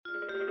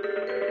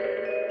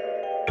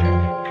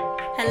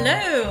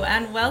Hello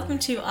and welcome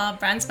to our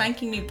brand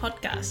spanking new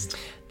podcast.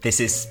 This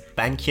is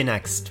Spank You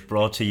Next,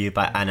 brought to you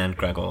by Anna and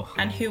Gregor.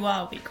 And who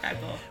are we,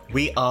 Gregor?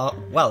 We are,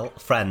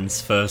 friends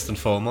first and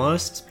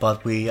foremost,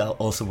 but we are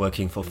also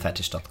working for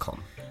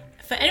Fetish.com.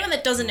 For anyone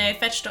that doesn't know,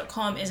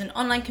 Fetish.com is an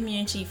online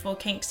community for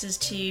kinksters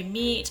to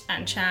meet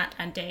and chat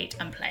and date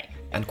and play.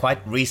 And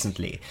quite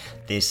recently,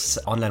 this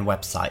online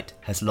website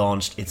has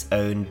launched its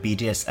own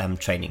BDSM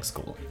training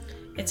school.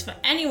 It's for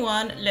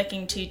anyone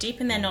looking to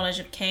deepen their knowledge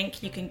of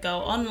kink. You can go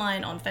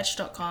online on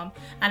Fetish.com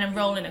and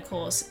enroll in a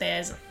course.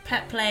 There's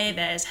pet play,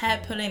 there's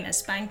hair pulling, there's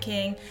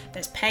spanking,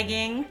 there's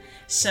pegging.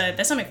 So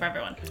there's something for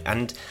everyone.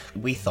 And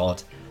we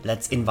thought,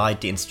 let's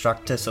invite the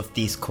instructors of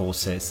these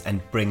courses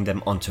and bring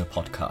them onto a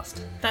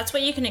podcast. That's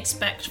what you can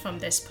expect from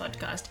this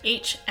podcast.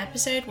 Each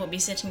episode we'll be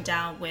sitting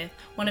down with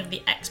one of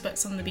the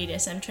experts on the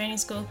BDSM training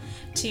school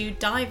to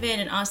dive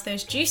in and ask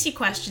those juicy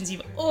questions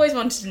you've always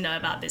wanted to know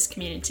about this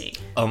community.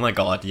 Oh my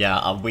god, yeah.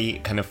 Are we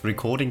kind of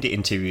recording the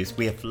interviews?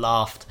 We have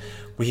laughed.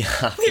 We've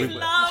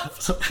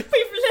laughed.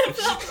 We've lived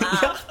that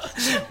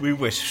laugh. We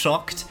were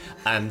shocked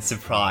and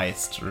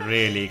surprised.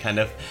 Really,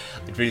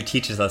 it really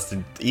teaches us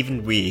that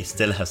even we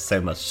still have so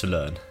much to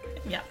learn.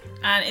 Yeah,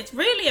 and it's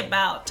really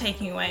about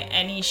taking away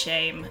any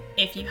shame.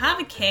 If you have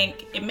a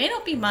kink, it may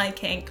not be my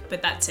kink,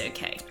 but that's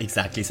okay.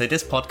 Exactly. So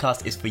this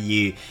podcast is for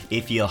you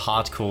if you're a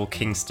hardcore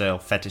kinkster or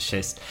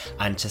fetishist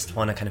and just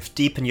want to kind of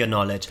deepen your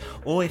knowledge,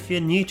 or if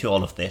you're new to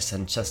all of this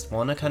and just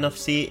want to kind of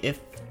see if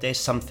there's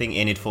something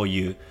in it for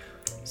you.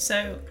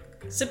 So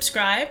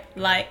subscribe,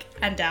 like,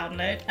 and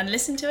download, and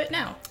listen to it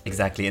now.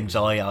 Exactly.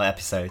 Enjoy our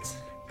episodes.